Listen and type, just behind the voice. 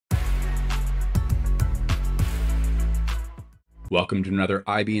Welcome to another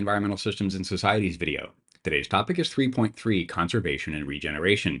IB Environmental Systems and Societies video. Today's topic is 3.3, Conservation and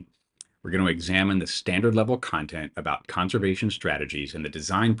Regeneration. We're going to examine the standard level content about conservation strategies and the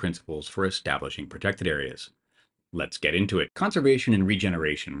design principles for establishing protected areas. Let's get into it. Conservation and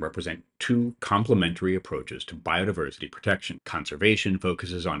regeneration represent two complementary approaches to biodiversity protection. Conservation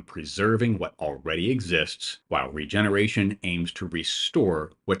focuses on preserving what already exists, while regeneration aims to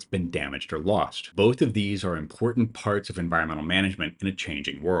restore what's been damaged or lost. Both of these are important parts of environmental management in a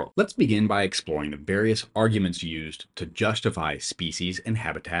changing world. Let's begin by exploring the various arguments used to justify species and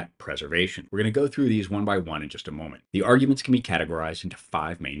habitat preservation. We're going to go through these one by one in just a moment. The arguments can be categorized into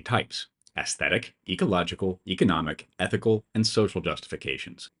 5 main types: aesthetic, ecological, economic, ethical, and social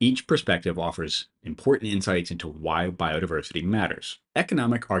justifications. Each perspective offers important insights into why biodiversity matters.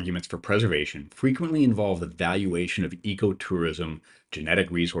 Economic arguments for preservation frequently involve the valuation of ecotourism,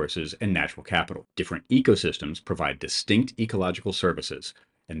 genetic resources, and natural capital. Different ecosystems provide distinct ecological services,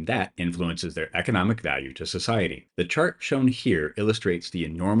 and that influences their economic value to society. The chart shown here illustrates the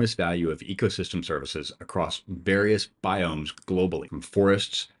enormous value of ecosystem services across various biomes globally, from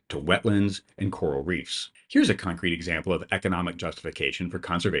forests to wetlands and coral reefs. Here's a concrete example of economic justification for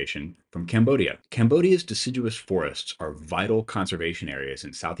conservation from Cambodia. Cambodia's deciduous forests are vital conservation areas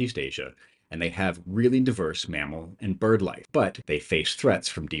in Southeast Asia, and they have really diverse mammal and bird life, but they face threats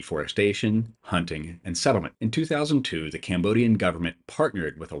from deforestation, hunting, and settlement. In 2002, the Cambodian government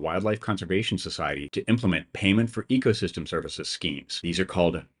partnered with a wildlife conservation society to implement payment for ecosystem services schemes. These are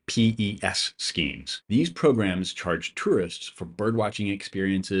called PES schemes. These programs charge tourists for birdwatching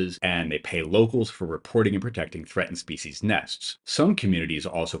experiences, and they pay locals for reporting and protecting threatened species nests. Some communities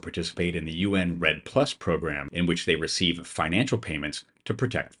also participate in the UN Red Plus program, in which they receive financial payments to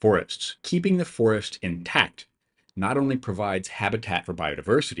protect forests. Keeping the forest intact not only provides habitat for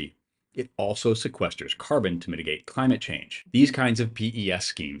biodiversity, it also sequesters carbon to mitigate climate change. These kinds of PES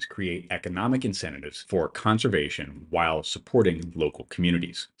schemes create economic incentives for conservation while supporting local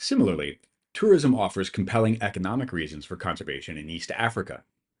communities. Similarly, tourism offers compelling economic reasons for conservation in East Africa.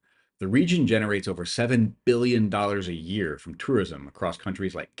 The region generates over $7 billion a year from tourism across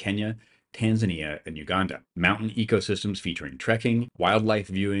countries like Kenya, Tanzania, and Uganda. Mountain ecosystems featuring trekking, wildlife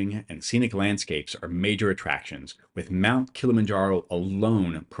viewing, and scenic landscapes are major attractions, with Mount Kilimanjaro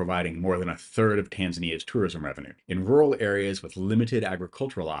alone providing more than a third of Tanzania's tourism revenue. In rural areas with limited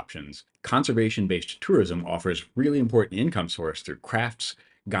agricultural options, conservation-based tourism offers really important income source through crafts,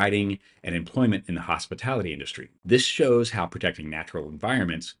 guiding, and employment in the hospitality industry. This shows how protecting natural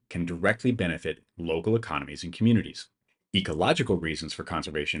environments can directly benefit local economies and communities. Ecological reasons for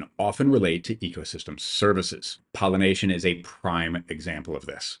conservation often relate to ecosystem services. Pollination is a prime example of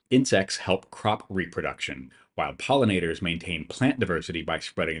this. Insects help crop reproduction, while pollinators maintain plant diversity by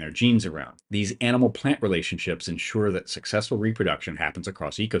spreading their genes around. These animal-plant relationships ensure that successful reproduction happens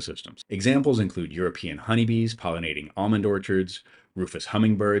across ecosystems. Examples include European honeybees pollinating almond orchards, rufous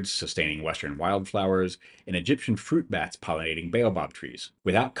hummingbirds sustaining western wildflowers, and Egyptian fruit bats pollinating baobab trees.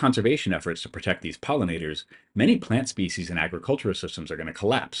 Without conservation efforts to protect these pollinators, many plant species and agricultural systems are going to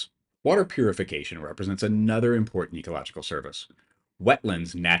collapse. Water purification represents another important ecological service.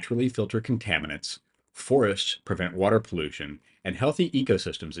 Wetlands naturally filter contaminants, forests prevent water pollution, and healthy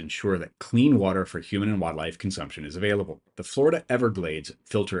ecosystems ensure that clean water for human and wildlife consumption is available. The Florida Everglades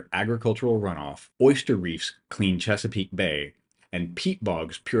filter agricultural runoff, oyster reefs clean Chesapeake Bay, and peat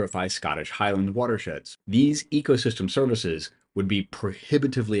bogs purify Scottish Highland watersheds. These ecosystem services would be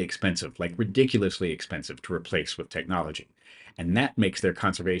prohibitively expensive, like ridiculously expensive, to replace with technology. And that makes their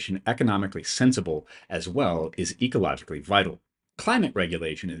conservation economically sensible as well as ecologically vital. Climate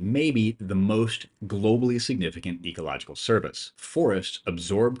regulation is maybe the most globally significant ecological service. Forests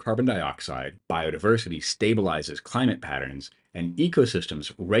absorb carbon dioxide, biodiversity stabilizes climate patterns, and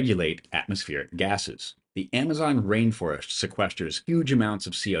ecosystems regulate atmospheric gases. The Amazon rainforest sequesters huge amounts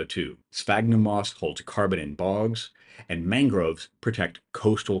of CO2. Sphagnum moss holds carbon in bogs, and mangroves protect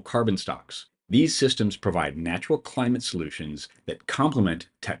coastal carbon stocks. These systems provide natural climate solutions that complement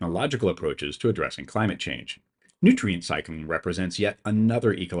technological approaches to addressing climate change. Nutrient cycling represents yet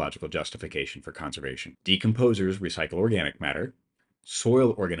another ecological justification for conservation. Decomposers recycle organic matter,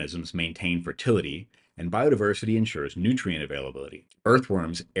 soil organisms maintain fertility, and biodiversity ensures nutrient availability.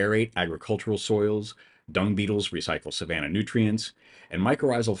 Earthworms aerate agricultural soils, dung beetles recycle savanna nutrients, and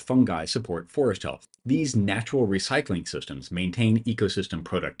mycorrhizal fungi support forest health. These natural recycling systems maintain ecosystem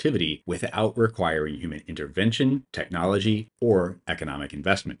productivity without requiring human intervention, technology, or economic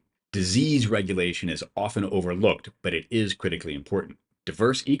investment. Disease regulation is often overlooked, but it is critically important.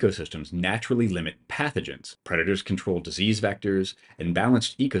 Diverse ecosystems naturally limit pathogens. Predators control disease vectors, and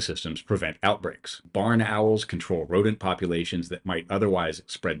balanced ecosystems prevent outbreaks. Barn owls control rodent populations that might otherwise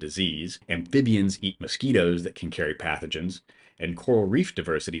spread disease. Amphibians eat mosquitoes that can carry pathogens, and coral reef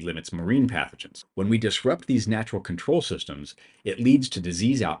diversity limits marine pathogens. When we disrupt these natural control systems, it leads to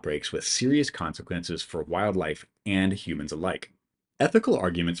disease outbreaks with serious consequences for wildlife and humans alike. Ethical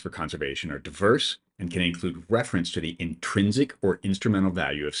arguments for conservation are diverse and can include reference to the intrinsic or instrumental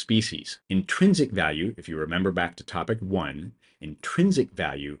value of species. Intrinsic value, if you remember back to topic 1, intrinsic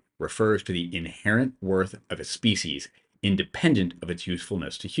value refers to the inherent worth of a species independent of its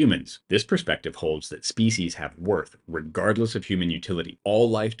usefulness to humans. This perspective holds that species have worth regardless of human utility. All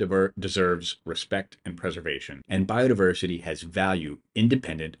life deserves respect and preservation, and biodiversity has value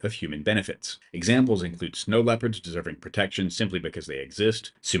independent of human benefits. Examples include snow leopards deserving protection simply because they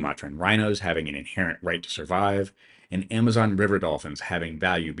exist, Sumatran rhinos having an inherent right to survive, and Amazon river dolphins having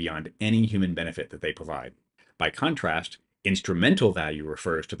value beyond any human benefit that they provide. By contrast, instrumental value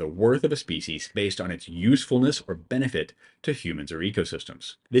refers to the worth of a species based on its usefulness or benefit to humans or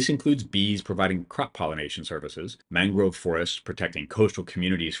ecosystems. This includes bees providing crop pollination services, mangrove forests protecting coastal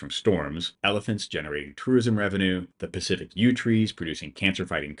communities from storms, elephants generating tourism revenue, the Pacific yew trees producing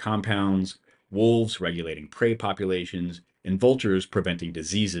cancer-fighting compounds, wolves regulating prey populations, and vultures preventing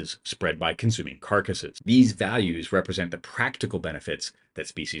diseases spread by consuming carcasses. These values represent the practical benefits that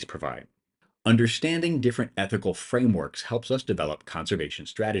species provide. Understanding different ethical frameworks helps us develop conservation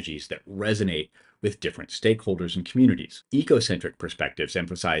strategies that resonate with different stakeholders and communities. Ecocentric perspectives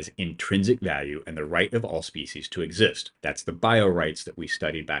emphasize intrinsic value and the right of all species to exist. That's the biorights that we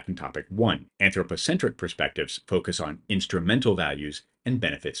studied back in topic 1. Anthropocentric perspectives focus on instrumental values and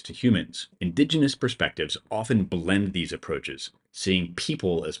benefits to humans. Indigenous perspectives often blend these approaches, seeing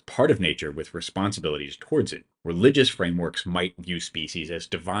people as part of nature with responsibilities towards it. Religious frameworks might view species as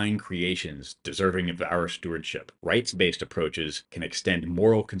divine creations deserving of our stewardship. Rights-based approaches can extend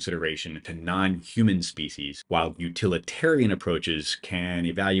moral consideration to non-human species, while utilitarian approaches can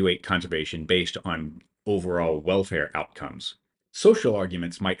evaluate conservation based on overall welfare outcomes. Social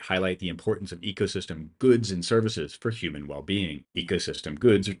arguments might highlight the importance of ecosystem goods and services for human well-being. Ecosystem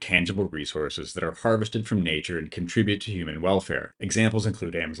goods are tangible resources that are harvested from nature and contribute to human welfare. Examples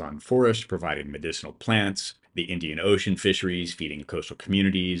include Amazon forest providing medicinal plants, the Indian Ocean fisheries feeding coastal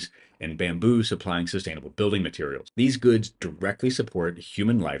communities, and bamboo supplying sustainable building materials. These goods directly support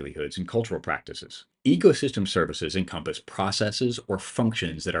human livelihoods and cultural practices. Ecosystem services encompass processes or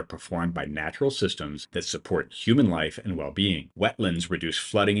functions that are performed by natural systems that support human life and well-being. Wetlands reduce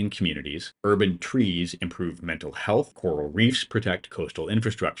flooding in communities. Urban trees improve mental health. Coral reefs protect coastal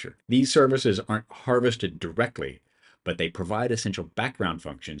infrastructure. These services aren't harvested directly, but they provide essential background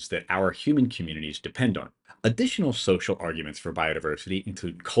functions that our human communities depend on. Additional social arguments for biodiversity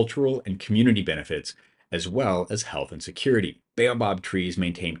include cultural and community benefits, as well as health and security. Baobab trees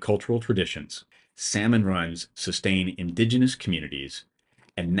maintain cultural traditions. Salmon runs sustain indigenous communities,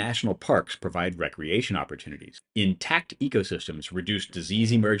 and national parks provide recreation opportunities. Intact ecosystems reduce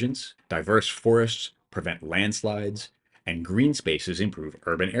disease emergence, diverse forests prevent landslides, and green spaces improve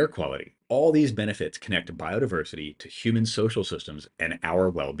urban air quality. All these benefits connect biodiversity to human social systems and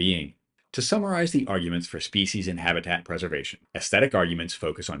our well-being. To summarize the arguments for species and habitat preservation, aesthetic arguments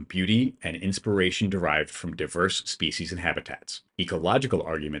focus on beauty and inspiration derived from diverse species and habitats. Ecological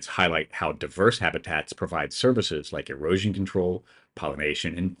arguments highlight how diverse habitats provide services like erosion control,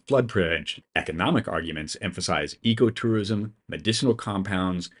 pollination, and flood prevention. Economic arguments emphasize ecotourism, medicinal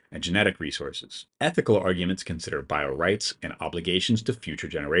compounds, and genetic resources. Ethical arguments consider biorights and obligations to future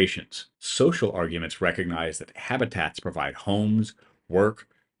generations. Social arguments recognize that habitats provide homes, work,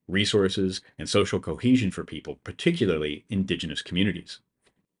 resources, and social cohesion for people, particularly indigenous communities.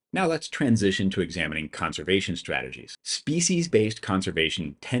 Now let's transition to examining conservation strategies. Species-based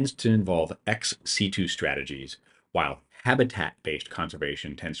conservation tends to involve ex situ strategies, while habitat-based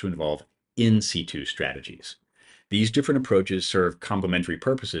conservation tends to involve in situ strategies. These different approaches serve complementary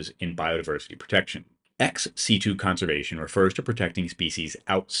purposes in biodiversity protection. Ex situ conservation refers to protecting species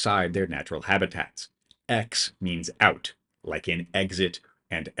outside their natural habitats. Ex means out, like in exit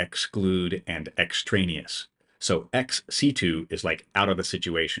and exclude and extraneous. So ex situ is like out of the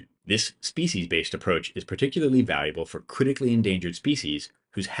situation. This species-based approach is particularly valuable for critically endangered species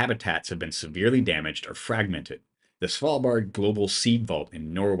whose habitats have been severely damaged or fragmented. The Svalbard Global Seed Vault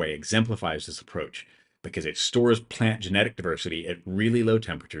in Norway exemplifies this approach because it stores plant genetic diversity at really low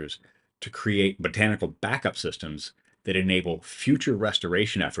temperatures to create botanical backup systems that enable future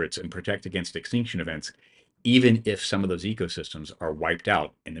restoration efforts and protect against extinction events, even if some of those ecosystems are wiped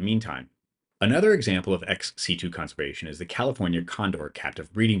out in the meantime. Another example of ex situ conservation is the California condor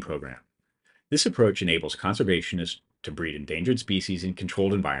captive breeding program. This approach enables conservationists to breed endangered species in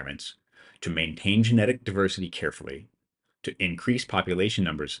controlled environments, to maintain genetic diversity carefully, to increase population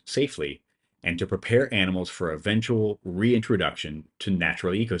numbers safely, and to prepare animals for eventual reintroduction to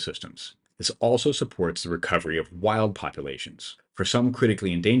natural ecosystems. This also supports the recovery of wild populations. For some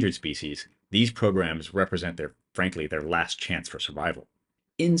critically endangered species, these programs represent frankly, their last chance for survival.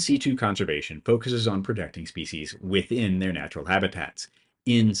 In situ conservation focuses on protecting species within their natural habitats.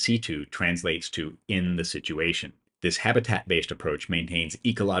 In situ translates to in the situation. This habitat-based approach maintains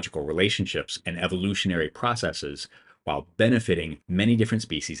ecological relationships and evolutionary processes while benefiting many different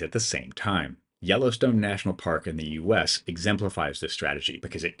species at the same time. Yellowstone National Park in the US exemplifies this strategy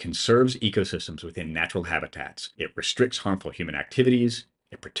because it conserves ecosystems within natural habitats. It restricts harmful human activities,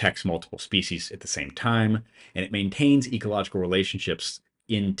 it protects multiple species at the same time, and it maintains ecological relationships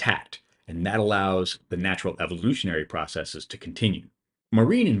intact, and that allows the natural evolutionary processes to continue.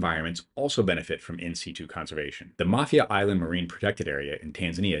 Marine environments also benefit from in situ conservation. The Mafia Island Marine Protected Area in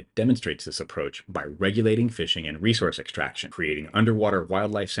Tanzania demonstrates this approach by regulating fishing and resource extraction, creating underwater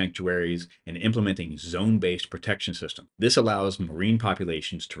wildlife sanctuaries, and implementing zone-based protection systems. This allows marine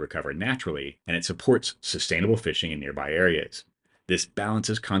populations to recover naturally, and it supports sustainable fishing in nearby areas. This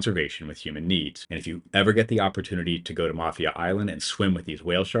balances conservation with human needs. And if you ever get the opportunity to go to Mafia Island and swim with these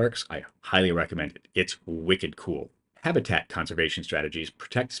whale sharks, I highly recommend it. It's wicked cool. Habitat conservation strategies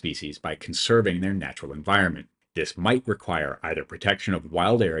protect species by conserving their natural environment. This might require either protection of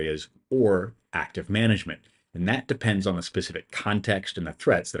wild areas or active management, and that depends on the specific context and the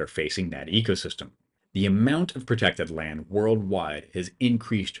threats that are facing that ecosystem. The amount of protected land worldwide has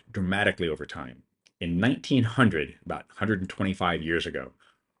increased dramatically over time. In 1900, about 125 years ago,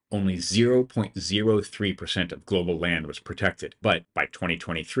 only 0.03% of global land was protected. But by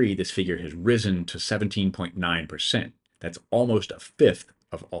 2023, this figure has risen to 17.9%. That's almost a fifth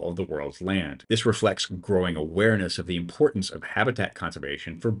of all of the world's land. This reflects growing awareness of the importance of habitat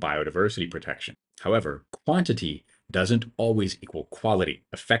conservation for biodiversity protection. However, quantity doesn't always equal quality.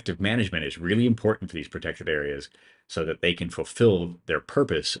 Effective management is really important for these protected areas so that they can fulfill their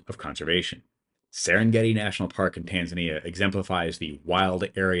purpose of conservation. Serengeti National Park in Tanzania exemplifies the wild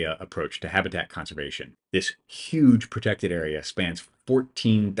area approach to habitat conservation. This huge protected area spans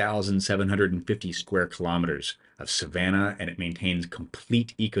 14,750 square kilometers of savanna, and it maintains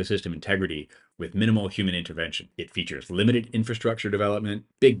complete ecosystem integrity with minimal human intervention. It features limited infrastructure development,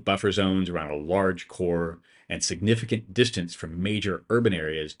 big buffer zones around a large core, and significant distance from major urban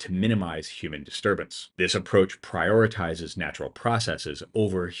areas to minimize human disturbance. This approach prioritizes natural processes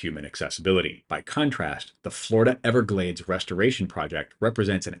over human accessibility. By contrast, the Florida Everglades Restoration Project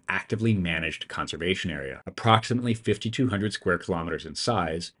represents an actively managed conservation area. Approximately 5,200 square kilometers in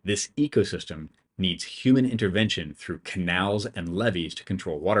size, this ecosystem needs human intervention through canals and levees to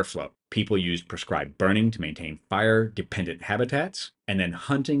control water flow. People used prescribed burning to maintain fire-dependent habitats, and then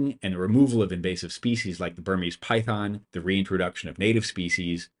hunting and the removal of invasive species like the Burmese python, the reintroduction of native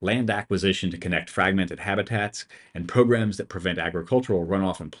species, land acquisition to connect fragmented habitats, and programs that prevent agricultural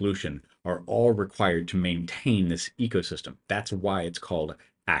runoff and pollution are all required to maintain this ecosystem. That's why it's called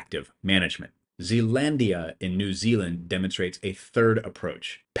active management. Zealandia in New Zealand demonstrates a third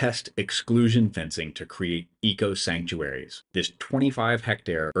approach, pest exclusion fencing to create eco-sanctuaries. This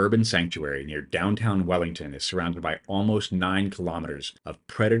 25-hectare urban sanctuary near downtown Wellington is surrounded by almost 9 kilometers of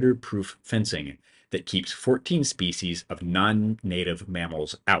predator-proof fencing that keeps 14 species of non-native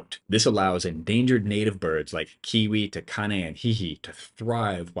mammals out. This allows endangered native birds like kiwi, takane, and hihi to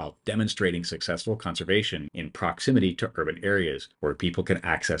thrive while demonstrating successful conservation in proximity to urban areas where people can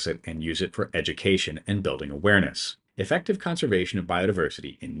access it and use it for education and building awareness. Effective conservation of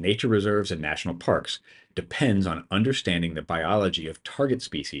biodiversity in nature reserves and national parks depends on understanding the biology of target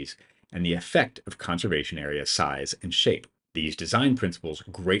species and the effect of conservation area size and shape. These design principles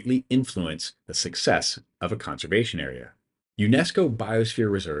greatly influence the success of a conservation area. UNESCO biosphere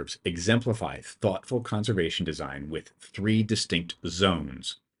reserves exemplify thoughtful conservation design with 3 distinct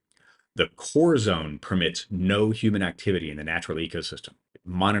zones. The core zone permits no human activity in the natural ecosystem. It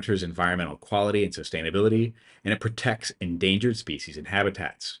monitors environmental quality and sustainability, and it protects endangered species and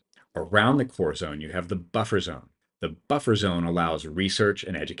habitats. Around the core zone, you have the buffer zone. The buffer zone allows research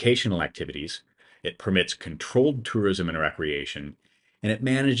and educational activities. It permits controlled tourism and recreation, and it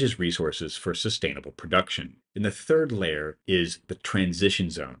manages resources for sustainable production. And the third layer is the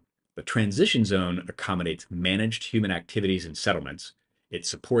transition zone. The transition zone accommodates managed human activities and settlements. It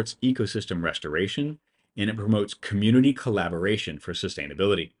supports ecosystem restoration, and it promotes community collaboration for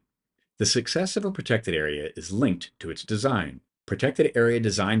sustainability. The success of a protected area is linked to its design. Protected area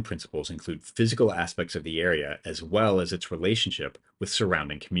design principles include physical aspects of the area as well as its relationship with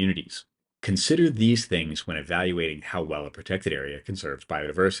surrounding communities. Consider these things when evaluating how well a protected area conserves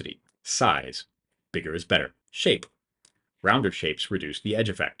biodiversity. Size, bigger is better. Shape, rounder shapes reduce the edge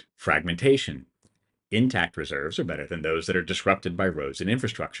effect. Fragmentation, intact reserves are better than those that are disrupted by roads and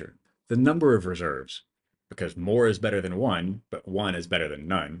infrastructure. The number of reserves, because more is better than one, but one is better than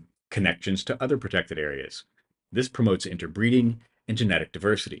none. Connections to other protected areas. This promotes interbreeding and genetic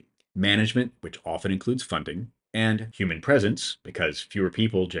diversity. Management, which often includes funding, and human presence, because fewer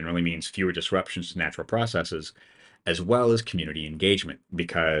people generally means fewer disruptions to natural processes, as well as community engagement,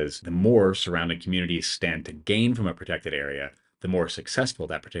 because the more surrounding communities stand to gain from a protected area, the more successful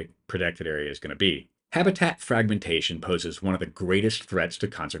that protected area is going to be. Habitat fragmentation poses one of the greatest threats to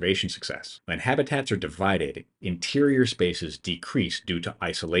conservation success. When habitats are divided, interior spaces decrease due to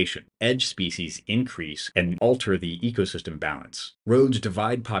isolation. Edge species increase and alter the ecosystem balance. Roads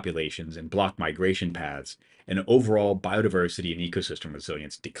divide populations and block migration paths, and overall biodiversity and ecosystem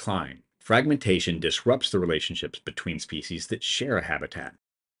resilience decline. Fragmentation disrupts the relationships between species that share a habitat.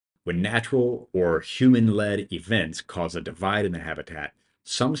 When natural or human-led events cause a divide in the habitat,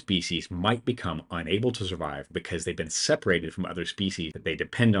 some species might become unable to survive because they've been separated from other species that they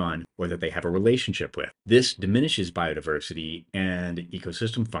depend on or that they have a relationship with. This diminishes biodiversity and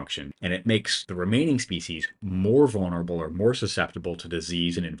ecosystem function, and it makes the remaining species more vulnerable or more susceptible to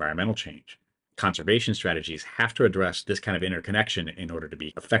disease and environmental change. Conservation strategies have to address this kind of interconnection in order to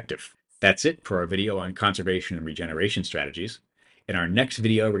be effective. That's it for our video on conservation and regeneration strategies. In our next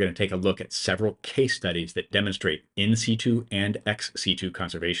video, we're going to take a look at several case studies that demonstrate in situ and ex situ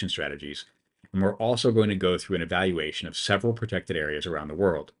conservation strategies. And we're also going to go through an evaluation of several protected areas around the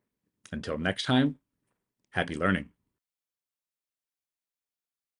world. Until next time, happy learning.